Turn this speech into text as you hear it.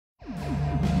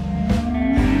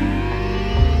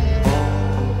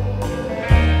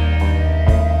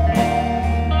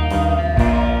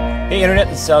Hey Internet,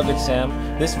 this is Good Sam.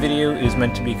 This video is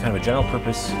meant to be kind of a general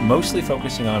purpose, mostly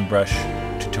focusing on brush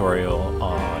tutorial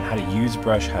on how to use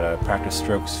brush, how to practice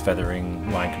strokes,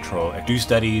 feathering, line control, do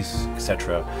studies,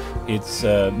 etc. It's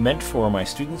meant for my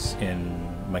students in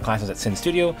my classes at Sin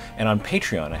Studio, and on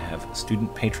Patreon. I have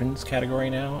Student Patrons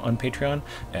category now on Patreon,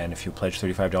 and if you pledge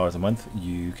 $35 a month,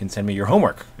 you can send me your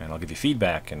homework, and I'll give you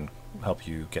feedback and help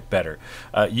you get better.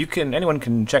 Anyone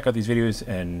can check out these videos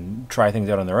and try things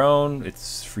out on their own.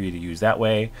 It's free to use that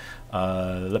way.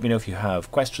 Let me know if you have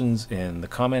questions in the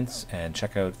comments, and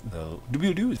check out the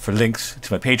doobly-doo for links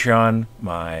to my Patreon,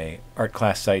 my art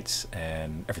class sites,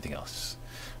 and everything else.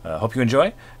 Hope you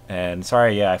enjoy, and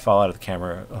sorry, I fall out of the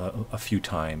camera a few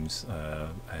times.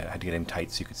 I had to get in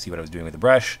tight so you could see what I was doing with the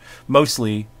brush.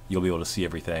 Mostly, you'll be able to see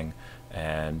everything,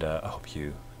 and I hope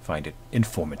you find it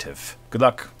informative. Good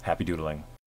luck. Happy doodling.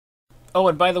 Oh,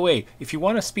 and by the way, if you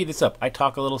want to speed this up, I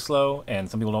talk a little slow, and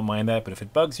some people don't mind that, but if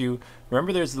it bugs you,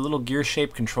 remember there's the little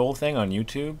gear-shaped control thing on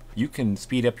YouTube? You can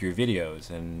speed up your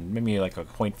videos, and maybe like a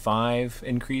 0.5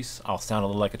 increase. I'll sound a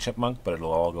little like a chipmunk, but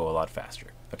it'll all go a lot faster.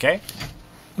 Okay?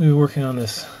 We were working on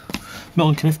this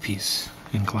Milton Caniff piece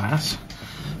in class,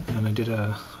 and I did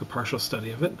a partial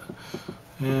study of it,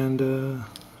 and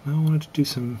I wanted to do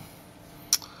some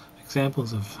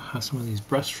examples of how some of these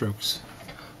brush strokes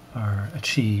are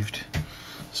achieved.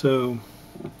 So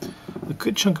a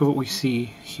good chunk of what we see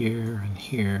here and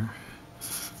here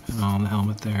and on the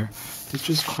helmet there is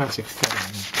just classic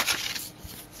feathering.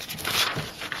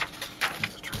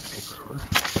 Let's turn the paper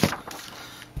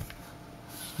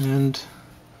over. And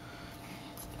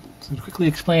so to quickly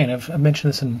explain, I've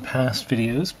mentioned this in past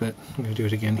videos, but I'm going to do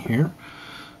it again here.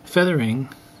 Feathering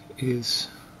is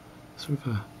sort of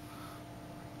a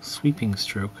sweeping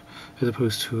stroke as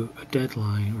opposed to a dead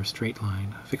line or straight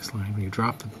line, a fixed line, when you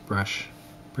drop the brush,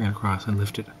 bring it across, and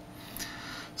lift it.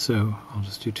 So I'll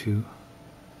just do two.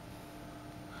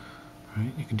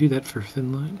 Right, you can do that for a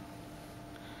thin line.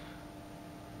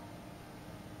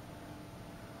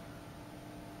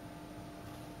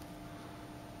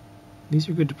 These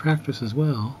are good to practice as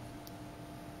well.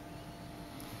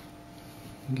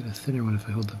 You can get a thinner one if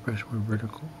I hold the brush more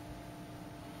vertical.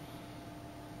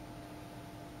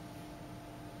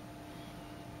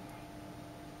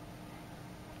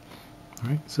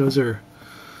 Alright, so those are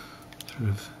sort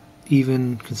of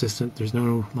even, consistent, there's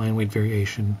no line weight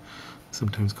variation,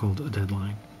 sometimes called a dead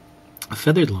line. A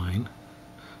feathered line,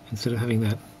 instead of having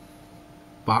that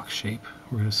box shape,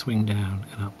 we're going to swing down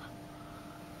and up.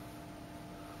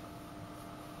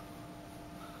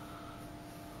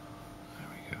 There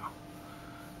we go.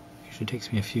 Usually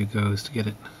takes me a few goes to get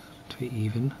it to be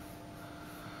even.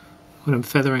 When I'm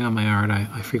feathering on my art,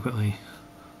 I frequently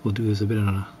will do this a bit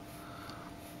on a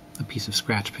piece of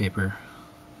scratch paper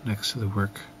next to the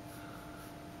work,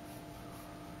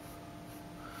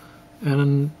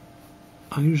 and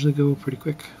I usually go pretty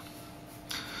quick,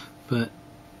 but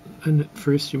at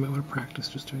first you might want to practice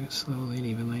just doing it slowly and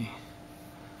evenly,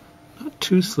 not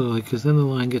too slowly because then the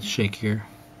line gets shakier.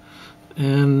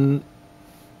 And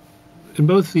in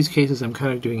both of these cases I'm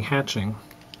kind of doing hatching,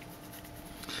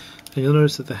 and you'll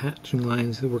notice that the hatching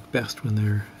lines work best when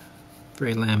they're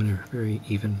very laminar, very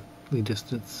even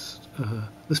distance,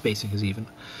 the spacing is even.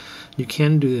 You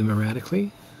can do them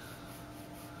erratically,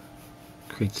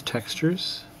 creates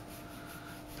textures,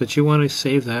 but you want to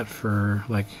save that for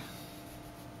like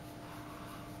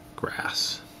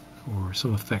grass or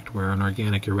some effect where an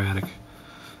organic erratic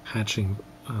hatching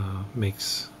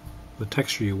makes the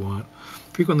texture you want.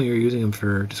 Frequently you're using them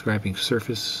for describing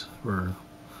surface or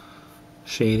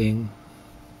shading.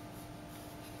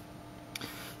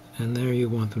 And there you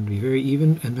want them to be very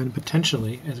even, and then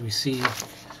potentially, as we see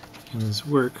in this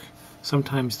work,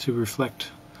 sometimes to reflect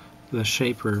the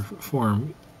shape or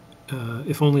form,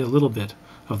 if only a little bit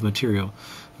of the material.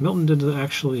 Milton didn't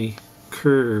actually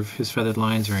curve his feathered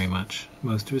lines very much.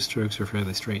 Most of his strokes are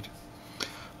fairly straight.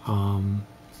 I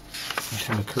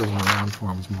tend to curve on round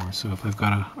forms more, so if I've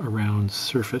got a round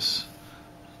surface,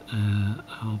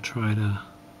 I'll try to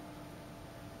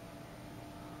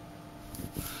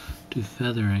do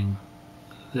feathering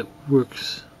that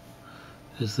works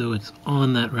as though it's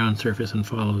on that round surface and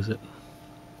follows it.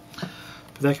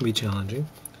 But that can be challenging.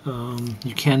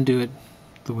 You can do it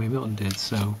the way Milton did,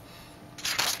 so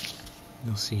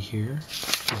you'll see here,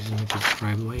 I'm going to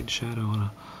describe light shadow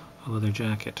on a leather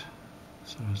jacket.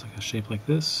 So there's like a shape like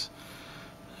this,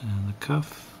 and the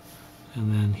cuff,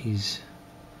 and then he's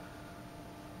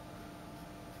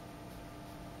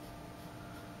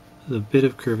a bit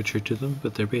of curvature to them,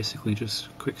 but they're basically just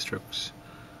quick strokes.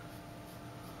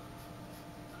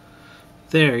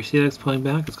 There, you see that's pulling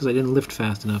back? It's because I didn't lift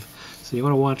fast enough. So you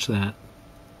want to watch that.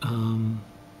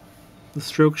 the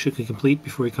stroke should be complete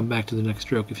before you come back to the next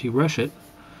stroke. If you rush it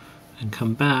and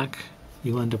come back,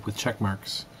 you'll end up with check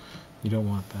marks. You don't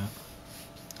want that.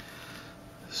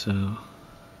 So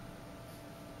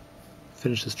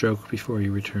finish the stroke before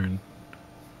you return.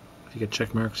 If you get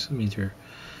check marks, it means you're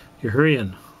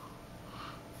hurrying.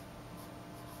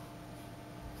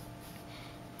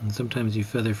 And sometimes you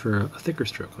feather for a thicker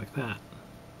stroke like that.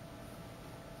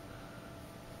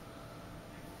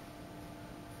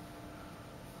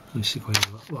 You see quite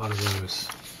a lot of those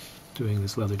doing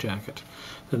this leather jacket.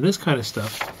 Then this kind of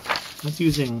stuff, that's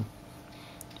using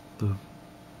the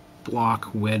block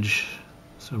wedge.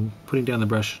 So I'm putting down the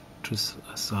brush to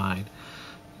a side.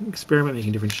 Experiment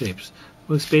making different shapes.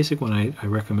 The most basic one I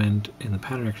recommend in the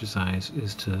pattern exercise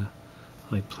is to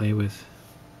like play with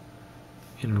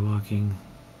interlocking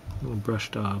little brush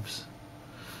daubs,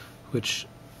 which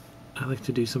I like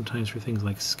to do sometimes for things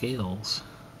like scales.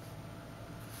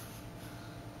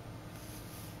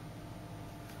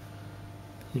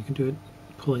 You can do it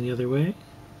pulling the other way. You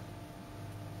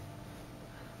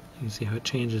can see how it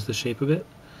changes the shape of it.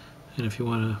 And if you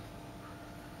want to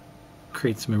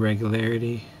create some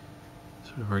irregularity,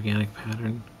 sort of organic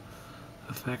pattern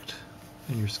effect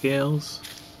in your scales,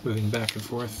 moving back and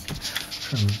forth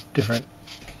from different,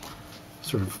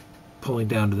 sort of pulling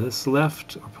down to this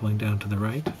left or pulling down to the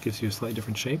right, gives you a slightly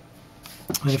different shape.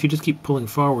 And if you just keep pulling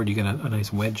forward, you get a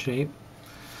nice wedge shape.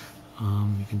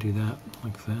 You can do that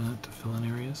like that to fill in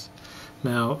areas.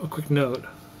 Now, a quick note,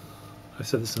 I've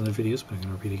said this in other videos, but I'm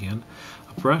going to repeat again.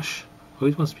 A brush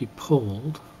always wants to be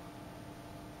pulled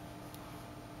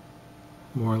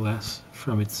more or less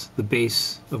from the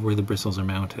base of where the bristles are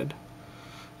mounted.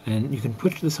 And you can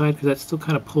push to the side because that still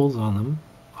kind of pulls on them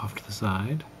off to the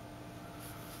side.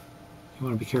 You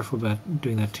want to be careful about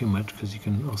doing that too much because you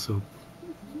can also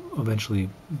eventually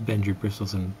bend your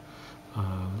bristles and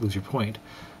lose your point.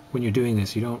 When you're doing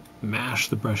this, you don't mash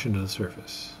the brush into the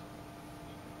surface.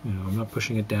 You know, I'm not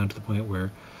pushing it down to the point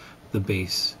where the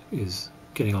base is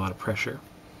getting a lot of pressure.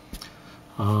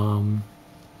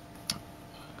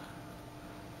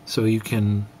 So you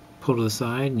can pull to the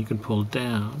side and you can pull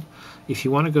down. If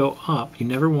you want to go up, you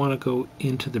never want to go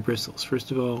into the bristles.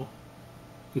 First of all,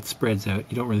 it spreads out.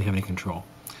 You don't really have any control.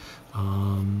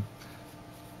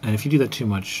 And if you do that too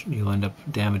much, you'll end up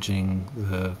damaging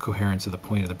the coherence of the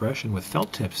point of the brush. And with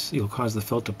felt tips, you'll cause the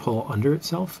felt to pull under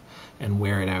itself and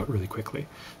wear it out really quickly.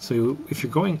 So if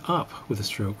you're going up with a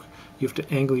stroke, you have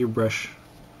to angle your brush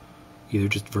either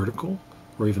just vertical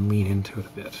or even lean into it a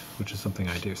bit, which is something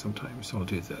I do sometimes. So I'll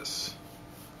do this.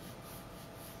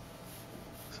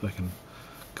 So I can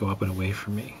go up and away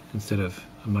from me. Instead of,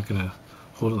 I'm not going to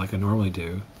hold it like I normally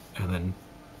do and then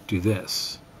do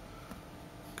this,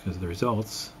 because the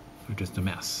results are just a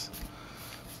mess.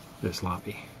 They're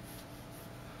sloppy.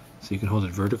 So you can hold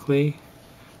it vertically,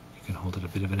 you can hold it a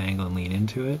bit of an angle and lean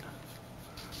into it.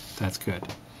 That's good.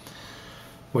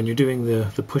 When you're doing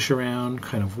the push around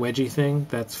kind of wedgy thing,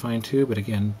 that's fine too, but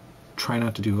again, try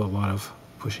not to do a lot of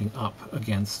pushing up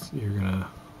against. You're going to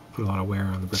put a lot of wear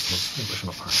on the bristles and push them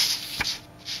apart.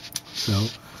 So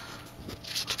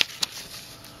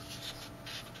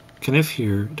Caniff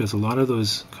here does a lot of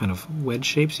those kind of wedge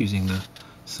shapes using the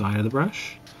side of the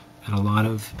brush, and a lot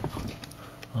of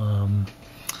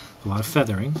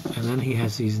feathering, and then he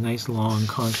has these nice long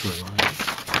contour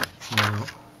lines. Now,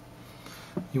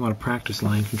 you want to practice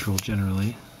line control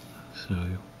generally, so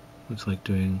it's like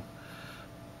doing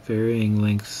varying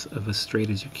lengths of as straight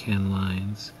as you can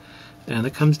lines, and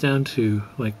it comes down to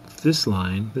like this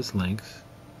line, this length.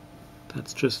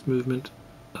 That's just movement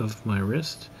of my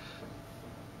wrist.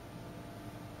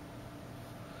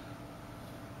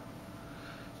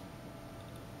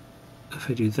 If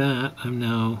I do that, I'm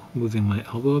now moving my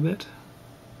elbow a bit,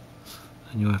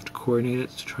 and you'll have to coordinate it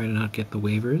to try to not get the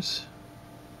wavers.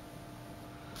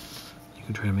 You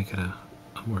can try to make it a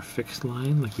more fixed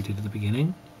line like we did at the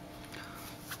beginning.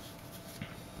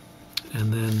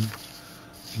 And then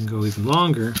you can go even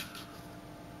longer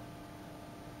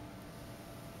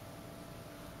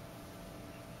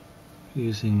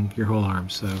using your whole arm.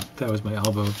 So that was my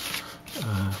elbow,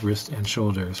 wrist and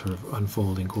shoulder, sort of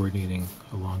unfolding, coordinating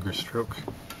a longer stroke.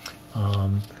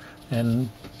 And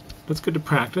that's good to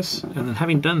practice. And then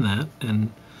having done that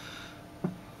and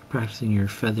practicing your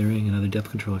feathering and other depth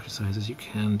control exercises, you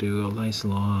can do a nice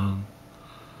long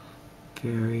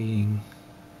varying.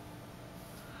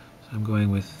 So I'm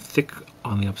going with thick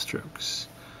on the upstrokes.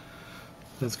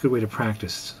 That's a good way to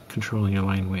practice controlling your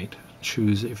line weight.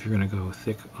 Choose if you're going to go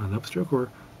thick on the upstroke or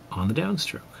on the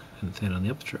downstroke and thin on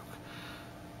the upstroke.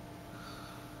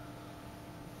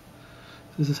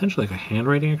 This is essentially like a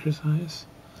handwriting exercise.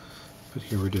 but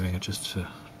here we're doing it just to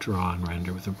draw and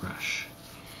render with a brush.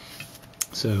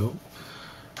 So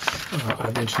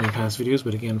I've mentioned in past videos,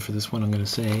 but again for this one I'm going to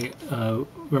say,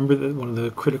 remember that one of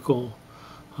the critical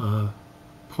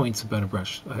points about a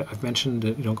brush, I've mentioned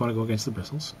that you don't want to go against the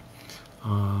bristles.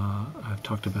 I've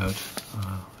talked about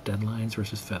deadlines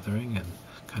versus feathering and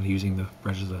kind of using the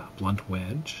brush as a blunt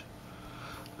wedge.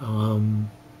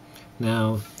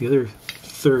 Now, the other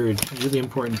third really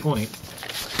important point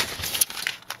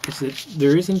is that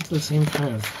there isn't the same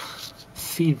kind of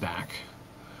feedback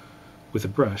with a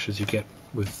brush as you get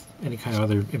with any kind of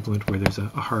other implement where there's a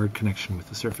hard connection with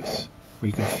the surface, where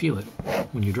you can feel it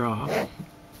when you draw.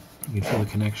 You can feel the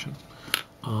connection.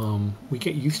 We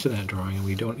get used to that drawing and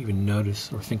we don't even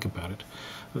notice or think about it.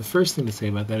 The first thing to say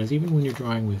about that is even when you're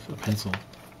drawing with a pencil,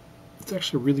 it's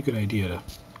actually a really good idea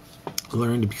to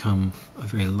learn to become a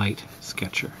very light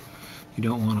sketcher. You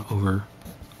don't want to over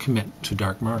commit to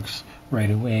dark marks right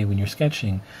away when you're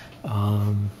sketching.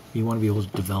 You want to be able to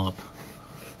develop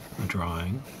a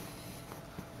drawing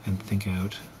and think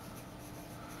out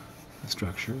the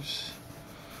structures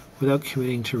without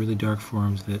committing to really dark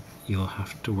forms that you'll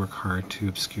have to work hard to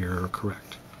obscure or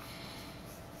correct.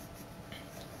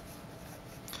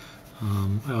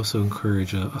 I also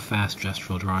encourage a fast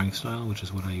gestural drawing style, which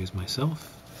is what I use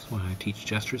myself. That's why I teach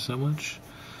gestures so much.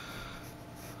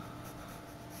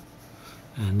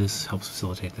 And this helps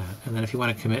facilitate that. And then if you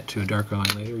want to commit to a dark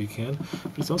drawing later, you can.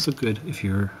 But it's also good if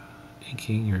you're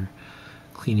inking or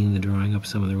cleaning the drawing up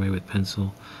some other way with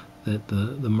pencil, that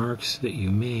the marks that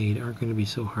you made aren't going to be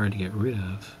so hard to get rid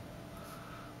of.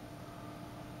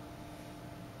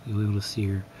 You'll be able to see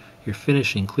your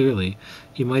finishing clearly.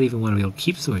 You might even want to be able to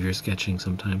keep some of your sketching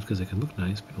sometimes because it can look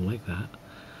nice. People like that.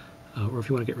 Or if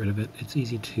you want to get rid of it, it's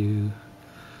easy to,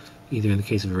 either in the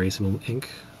case of erasable ink,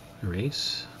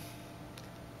 erase.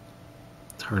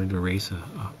 It's harder to erase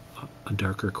a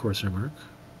darker, coarser mark.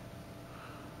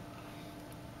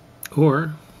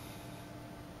 Or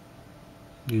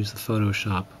use the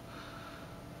Photoshop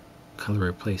color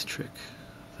replace trick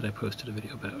that I posted a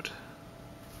video about.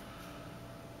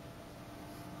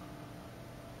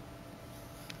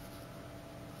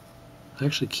 I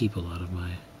actually keep a lot of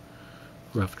my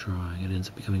rough drawing. It ends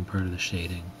up becoming part of the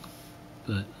shading,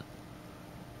 but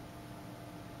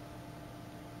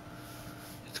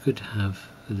it's good to have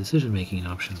the decision-making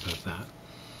option about that.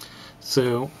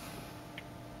 So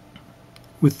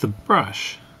with the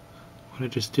brush, what I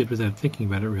just did without thinking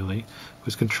about it really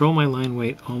was control my line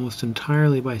weight almost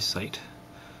entirely by sight,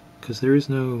 because there is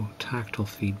no tactile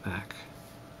feedback.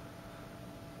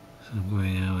 So I'm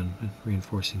going now and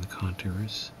reinforcing the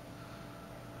contours.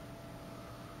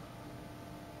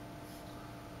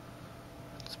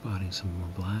 Spotting some more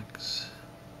blacks.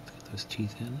 Let's get those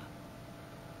teeth in.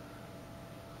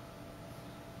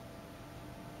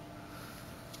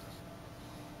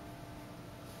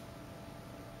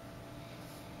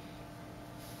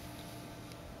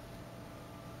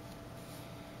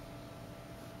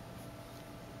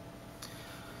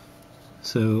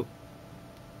 So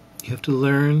you have to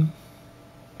learn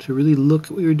to really look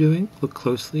at what you're doing. Look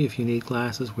closely. If you need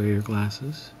glasses, wear your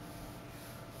glasses.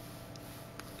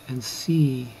 And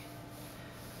see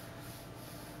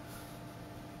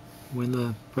when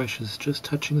the brush is just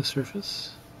touching the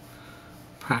surface.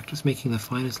 Practice making the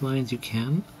finest lines you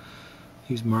can.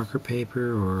 Use marker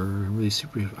paper or really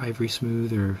super ivory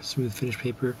smooth or smooth finish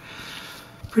paper.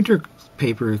 Printer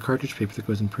paper, cartridge paper that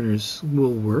goes in printers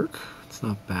will work. It's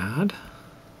not bad.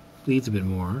 Bleeds a bit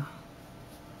more.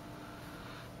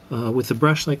 With a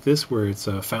brush like this where it's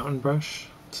a fountain brush,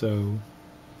 so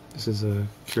this is a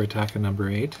Kuretake number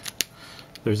 8.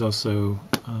 There's also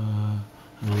I'm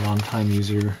a long-time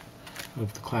user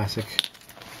of the classic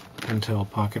Pentel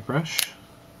pocket brush.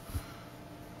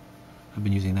 I've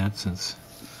been using that since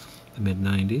the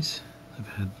mid-90s. I've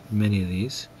had many of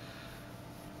these.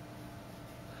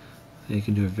 They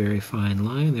can do a very fine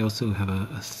line. They also have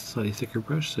a slightly thicker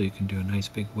brush, so you can do a nice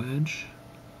big wedge.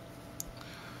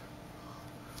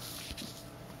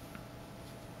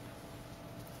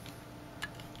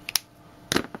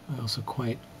 I also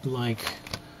quite like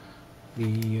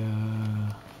the,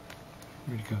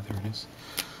 where'd it go? There it is.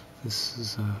 This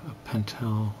is a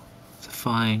Pentel, it's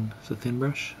a thin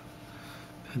brush.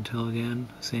 Pentel again,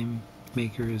 same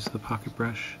maker as the pocket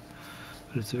brush.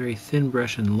 But it's a very thin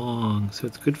brush and long, so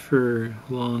it's good for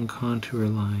long contour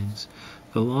lines.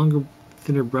 The longer,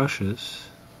 thinner brushes,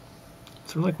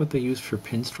 sort of like what they use for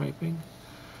pinstriping.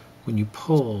 When you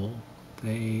pull,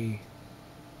 they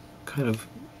kind of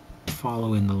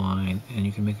follow in the line, and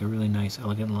you can make a really nice,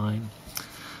 elegant line.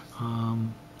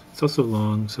 It's also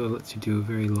long, so it lets you do a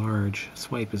very large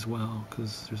swipe as well,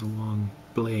 because there's a long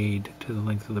blade to the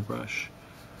length of the brush.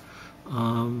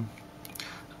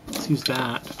 Let's use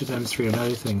that to demonstrate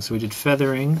another thing. So we did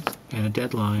feathering and a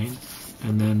deadline,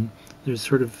 and then there's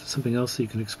sort of something else that you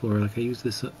can explore. Like I used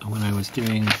this when I was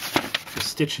doing the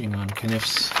stitching on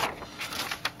Caniff's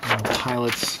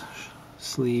pilot's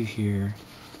sleeve here.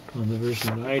 On the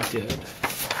version that I did,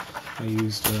 I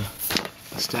used a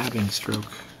stabbing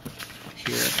stroke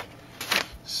here.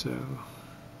 So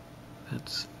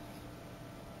that's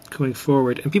going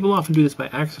forward. And people often do this by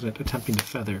accident, attempting to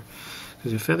feather.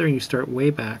 Because you're feathering, you start way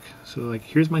back. So like,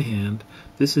 here's my hand.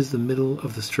 This is the middle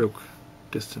of the stroke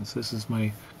distance. This is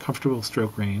my comfortable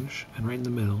stroke range. And right in the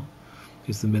middle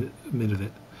is the mid of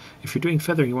it. If you're doing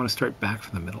feathering, you want to start back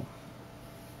from the middle.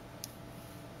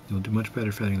 You'll do much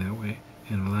better feathering that way.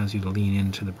 And it allows you to lean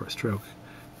into the stroke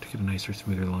to get a nicer,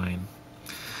 smoother line.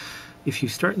 If you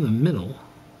start in the middle,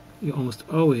 you almost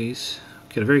always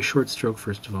get a very short stroke,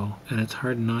 first of all. And it's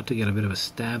hard not to get a bit of a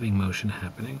stabbing motion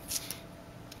happening.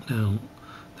 Now,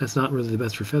 that's not really the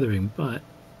best for feathering, but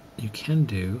you can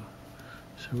do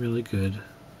some really good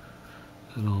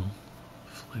little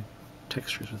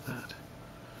textures with that.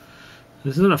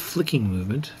 This isn't a flicking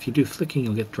movement. If you do flicking,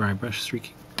 you'll get dry brush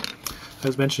streaking. I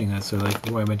was mentioning that, so like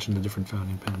before I mentioned the different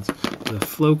fountain pens, the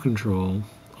flow control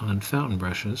on fountain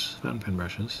pen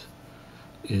brushes,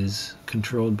 is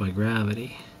controlled by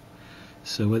gravity.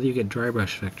 So whether you get dry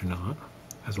brush effect or not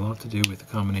has a lot to do with the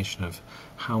combination of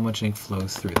how much ink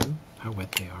flows through them, how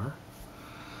wet they are,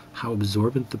 how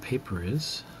absorbent the paper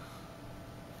is,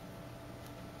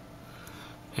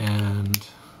 and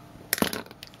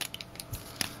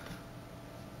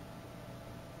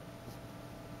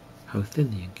how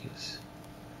thin the ink is,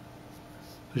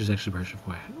 which is actually a brush of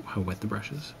how wet the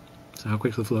brush is. So how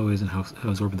quick the flow is and how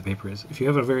absorbent the paper is. If you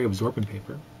have a very absorbent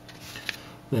paper,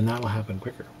 then that will happen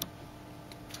quicker.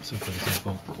 So for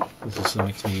example, this is some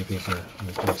mixed media paper I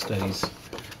was doing studies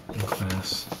in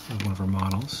class of one of our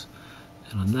models,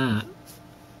 and on that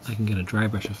I can get a dry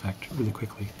brush effect really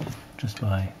quickly just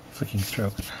by flicking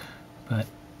strokes. But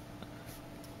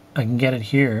I can get it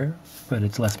here, but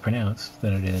it's less pronounced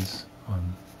than it is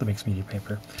on the mixed media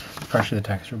paper. It's partially the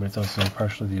texture, but it's also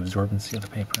partially the absorbency of the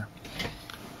paper.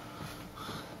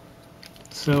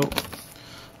 So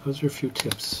those are a few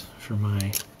tips for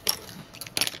my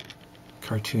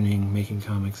cartooning, making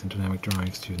comics, and dynamic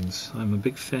drawing students. I'm a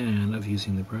big fan of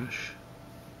using the brush,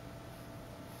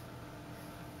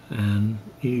 and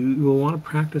you will want to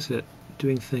practice it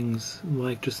doing things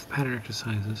like just the pattern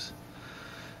exercises,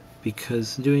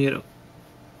 because doing it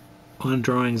on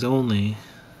drawings only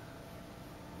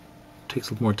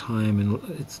takes a little more time,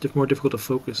 and it's more difficult to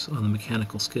focus on the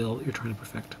mechanical skill that you're trying to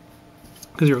perfect,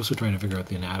 because you're also trying to figure out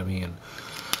the anatomy and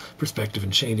perspective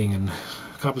and shading and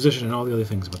composition and all the other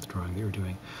things about the drawing that you're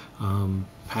doing.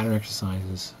 Pattern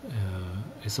exercises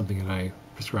is something that I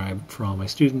prescribe for all my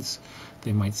students.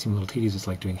 They might seem a little tedious. It's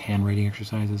like doing handwriting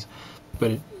exercises,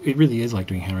 but it really is like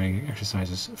doing handwriting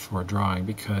exercises for drawing,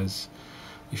 because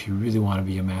if you really want to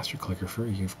be a master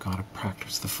calligrapher, you've got to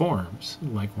practice the forms.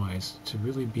 Likewise, to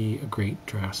really be a great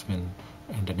draftsman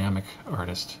and dynamic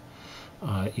artist,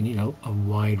 you need a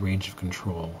wide range of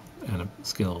control and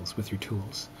skills with your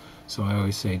tools. So I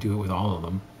always say do it with all of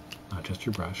them, not just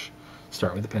your brush.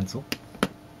 Start with the pencil,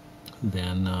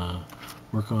 then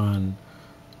work on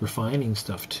refining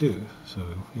stuff too. So,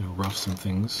 rough some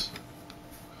things,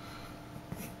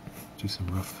 do some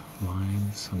rough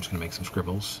lines. I'm just going to make some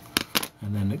scribbles,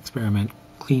 and then experiment,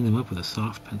 clean them up with a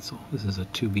soft pencil. This is a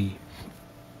 2B.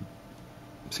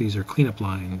 So these are cleanup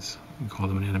lines. We call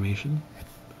them an animation.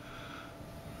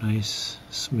 Nice,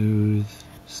 smooth,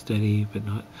 steady, but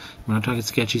we're not talking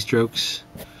sketchy strokes.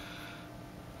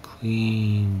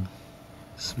 Clean,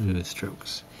 smooth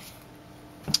strokes.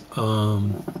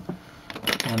 And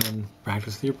then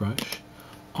practice with your brush.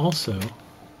 Also,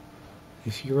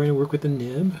 if you're going to work with a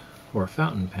nib or a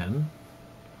fountain pen,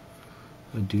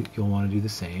 you'll want to do the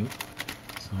same.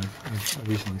 So I've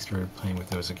recently started playing with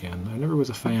those again. I never was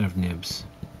a fan of nibs.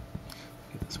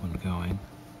 Get this one going.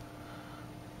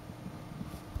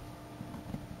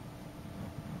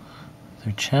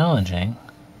 They're challenging.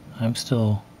 I'm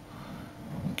still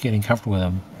getting comfortable with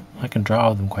them. I can draw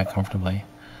with them quite comfortably,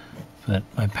 but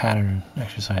my pattern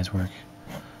exercise work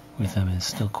with them is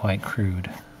still quite crude.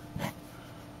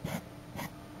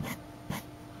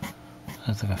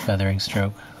 That's like a feathering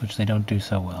stroke, which they don't do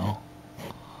so well.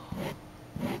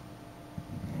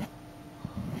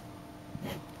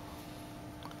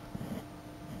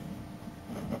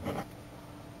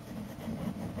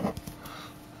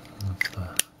 That's the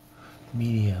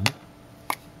medium.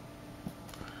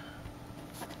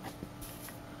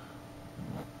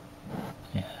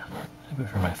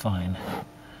 prefer my fine.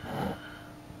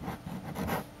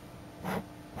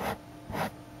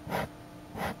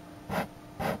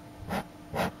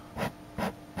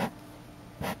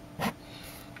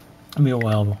 It'll be a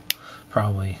while,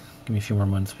 probably. Give me a few more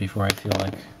months before I feel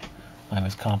like I'm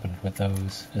as competent with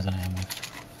those as I am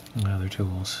with my other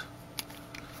tools.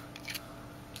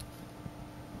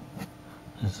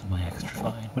 This is my extra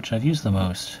fine, which I've used the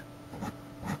most.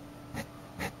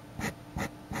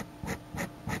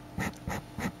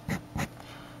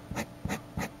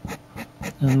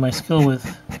 And my skill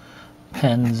with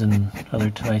pens and other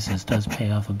devices does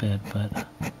pay off a bit, but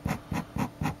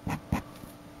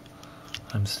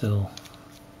I'm still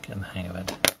getting the hang of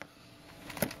it.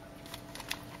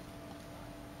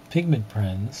 Pigment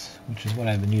pens, which is what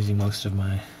I've been using most of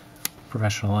my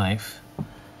professional life,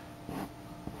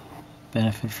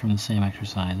 benefit from the same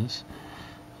exercises.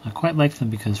 I quite like them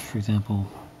because, for example,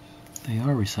 they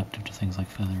are receptive to things like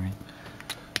feathering.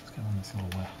 Let's get one that's a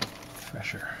little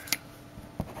fresher.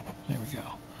 There we go.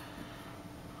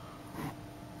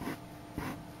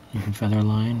 You can feather a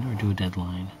line or do a dead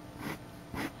line.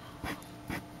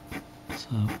 So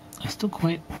I still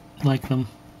quite like them.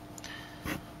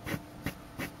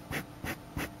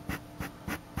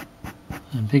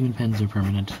 And pigment pens are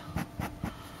permanent.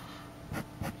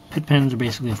 Pit pens are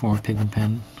basically a form of pigment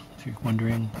pen, if you're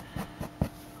wondering.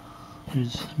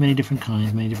 There's many different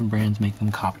kinds, many different brands make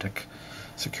them. Coptic,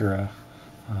 Sakura,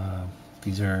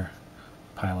 these are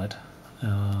Pilot,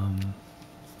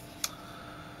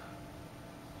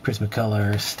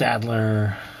 Prismacolor,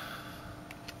 Stadler.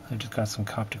 I just got some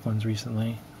Coptic ones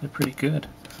recently. They're pretty good.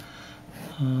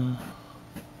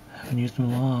 Haven't used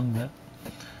them long, but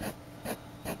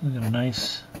we got a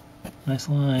nice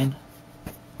line.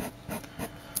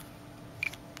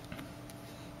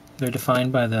 They're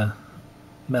defined by the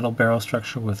metal barrel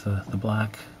structure with the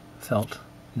black felt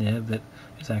nib that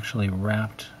is actually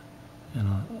wrapped in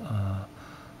a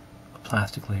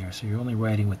plastic layer. So you're only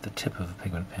writing with the tip of a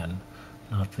pigment pen,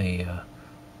 not the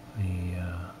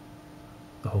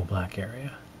whole black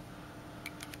area.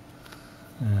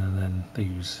 And then they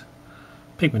use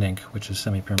pigment ink, which is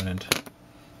semi-permanent,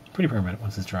 pretty permanent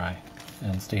once it's dry,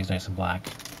 and stays nice and black.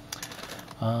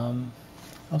 I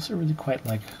also really quite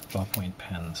like ballpoint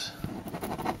pens.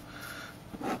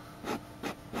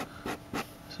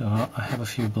 So I have a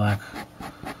few black,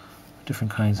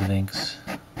 different kinds of inks.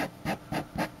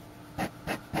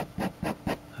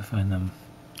 I find them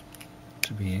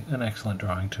to be an excellent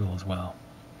drawing tool as well.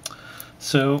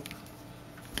 So,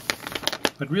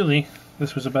 but really,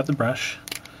 this was about the brush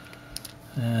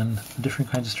and the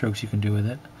different kinds of strokes you can do with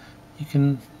it. You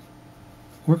can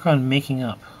work on making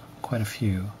up quite a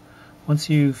few. Once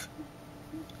you've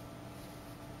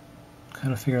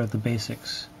kind of figured out the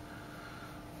basics,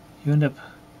 you end up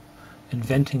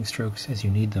inventing strokes as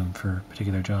you need them for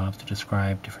particular jobs to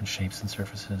describe different shapes and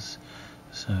surfaces.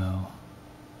 So,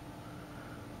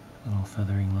 little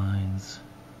feathering lines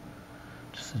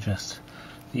to suggest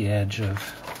the edge of,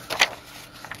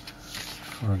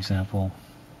 for example,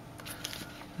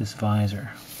 this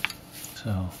visor.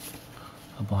 So,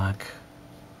 a black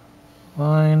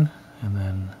line, and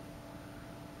then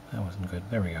that wasn't good.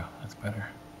 There we go. That's better.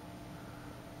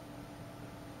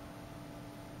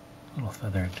 Little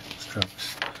feathered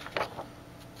strokes.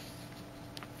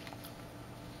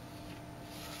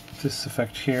 This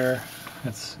effect here,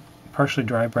 it's partially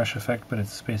dry brush effect, but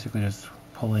it's basically just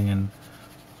pulling in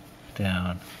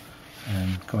down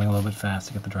and going a little bit fast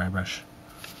to get the dry brush.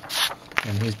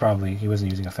 And he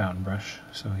wasn't using a fountain brush,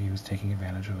 so he was taking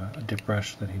advantage of a dip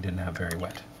brush that he didn't have very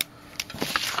wet.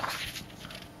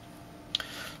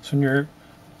 So when you're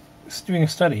doing a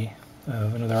study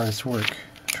of another artist's work,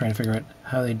 trying to figure out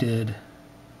how they did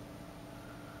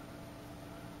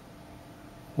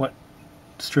what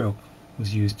stroke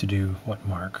was used to do what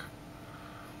mark.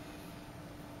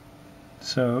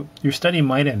 So your study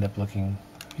might end up looking,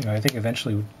 I think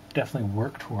eventually would definitely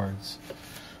work towards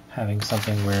having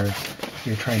something where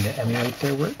you're trying to emulate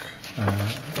their work. I'm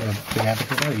a big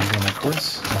advocate of using my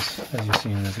course, as you've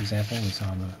seen in this example we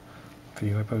saw in the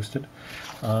video I posted.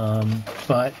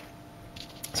 But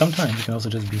sometimes you can also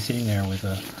just be sitting there with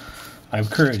I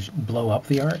encourage blow up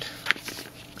the art.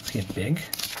 Let's get big.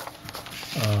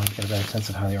 Get a better sense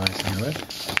of how the artist drew it.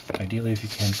 Ideally, if you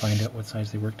can, find out what size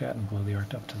they worked at and blow the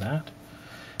art up to that.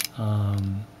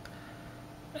 And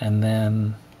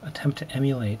then attempt to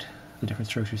emulate the different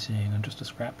strokes you're seeing on just a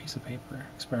scrap piece of paper.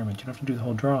 Experiment. You don't have to do the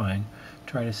whole drawing.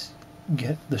 Try to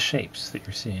get the shapes that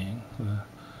you're seeing. The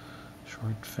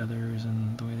short feathers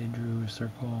and the way they drew a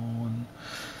circle and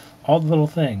all the little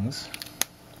things.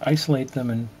 Isolate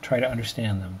them and try to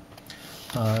understand them.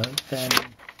 Then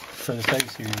for the study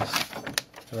series,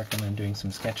 I recommend doing some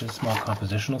sketches, small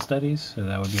compositional studies. So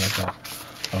that would be like a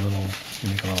little, you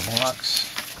make a little box,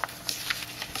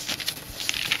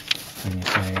 and you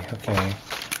say, okay,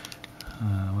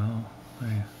 well,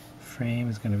 my frame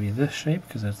is going to be this shape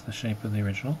because that's the shape of the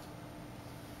original.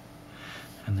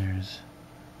 And there's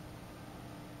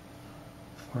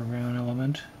foreground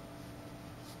element.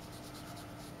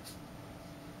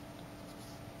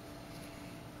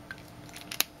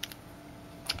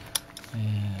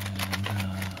 And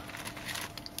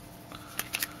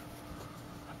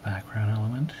a background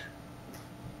element.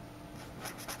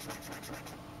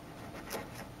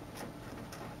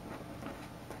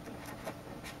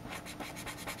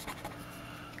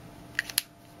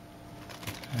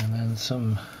 And then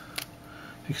some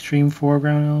extreme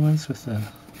foreground elements with the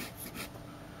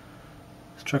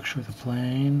structure of the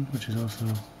plane, which is also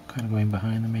kind of going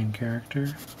behind the main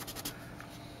character.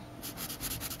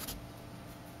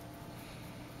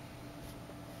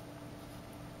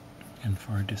 And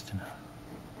far distant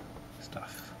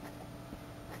stuff.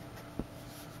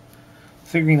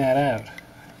 Figuring that out,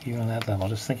 even on that level,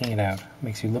 just thinking it out,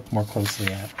 makes you look more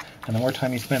closely at. And the more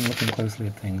time you spend looking closely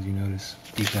at things, you notice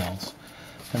details.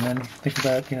 And then think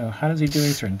about, how does he doing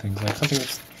certain things? Like something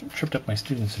that's tripped up my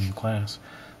students in class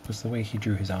was the way he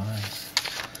drew his eyes.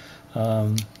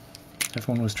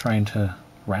 Everyone was trying to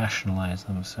rationalize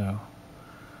them, so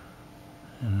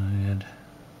I had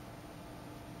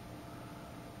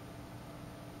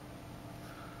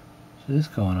this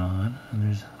going on, and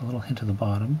there's a little hint at the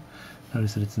bottom.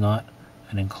 Notice that it's not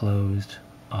an enclosed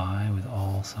eye with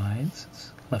all sides,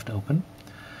 it's left open.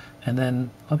 And then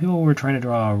a lot of people were trying to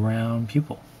draw a round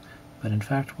pupil, but in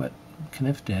fact what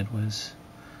Caniff did was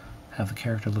have the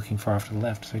character looking far off to the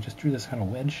left, so he just drew this kind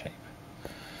of wedge shape,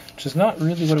 which is not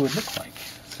really what it would look like.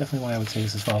 It's definitely why I would say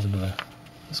this falls into the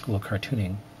school of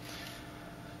cartooning.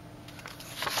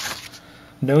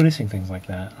 Noticing things like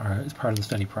that is part of the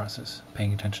study process,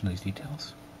 paying attention to these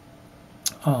details.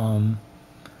 And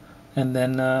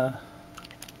then, have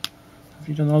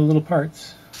you done all the little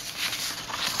parts?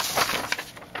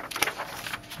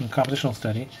 In compositional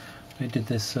study, I did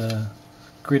this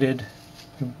gridded,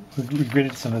 we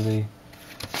gridded some of the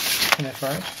Caniff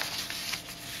art.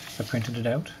 I printed it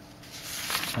out,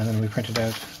 and then we printed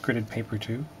out gridded paper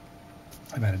too.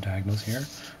 I've added diagonals here,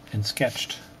 and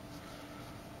sketched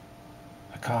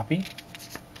copy,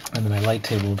 and then I light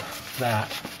tabled that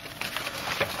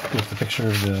with the picture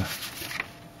of the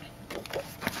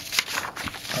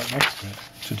art next to it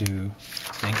to do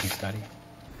thank you study.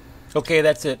 Okay,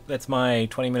 that's it. That's my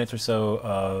 20 minutes or so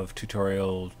of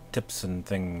tutorial tips and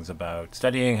things about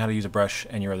studying how to use a brush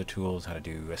and your other tools, how to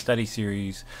do a study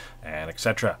series, and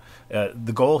etc.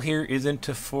 The goal here isn't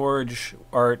to forge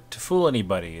art to fool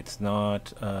anybody. It's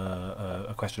not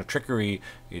a question of trickery.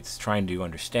 It's trying to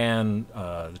understand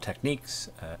the techniques,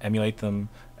 emulate them,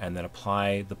 and then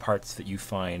apply the parts that you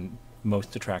find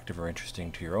most attractive or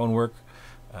interesting to your own work,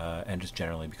 and just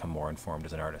generally become more informed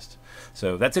as an artist.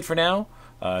 So that's it for now.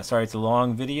 Sorry it's a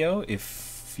long video.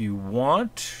 If you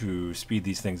want to speed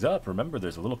these things up, remember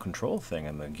there's a little control thing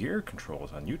in the gear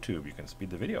controls on YouTube. You can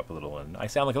speed the video up a little, and I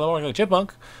sound like a little more like a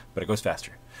chipmunk, but it goes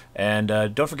faster. And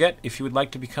don't forget, if you would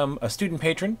like to become a student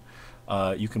patron,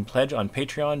 you can pledge on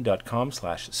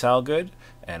patreon.com/salgood,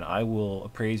 and I will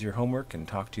appraise your homework and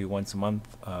talk to you once a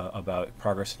month about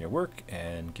progress in your work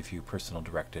and give you personal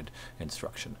directed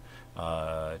instruction.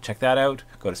 Check that out.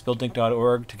 Go to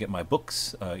spilledink.org to get my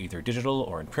books, either digital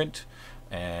or in print,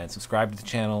 and subscribe to the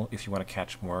channel if you want to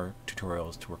catch more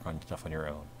tutorials to work on stuff on your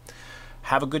own.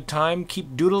 Have a good time.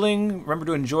 Keep doodling. Remember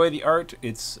to enjoy the art.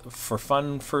 It's for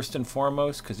fun first and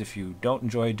foremost, because if you don't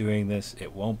enjoy doing this,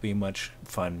 it won't be much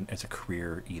fun as a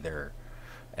career either.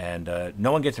 And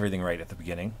no one gets everything right at the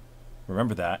beginning.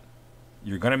 Remember that.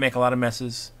 You're going to make a lot of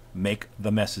messes. Make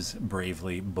the messes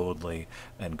bravely, boldly,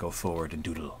 and go forward and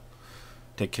doodle.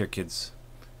 Take care, kids.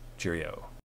 Cheerio.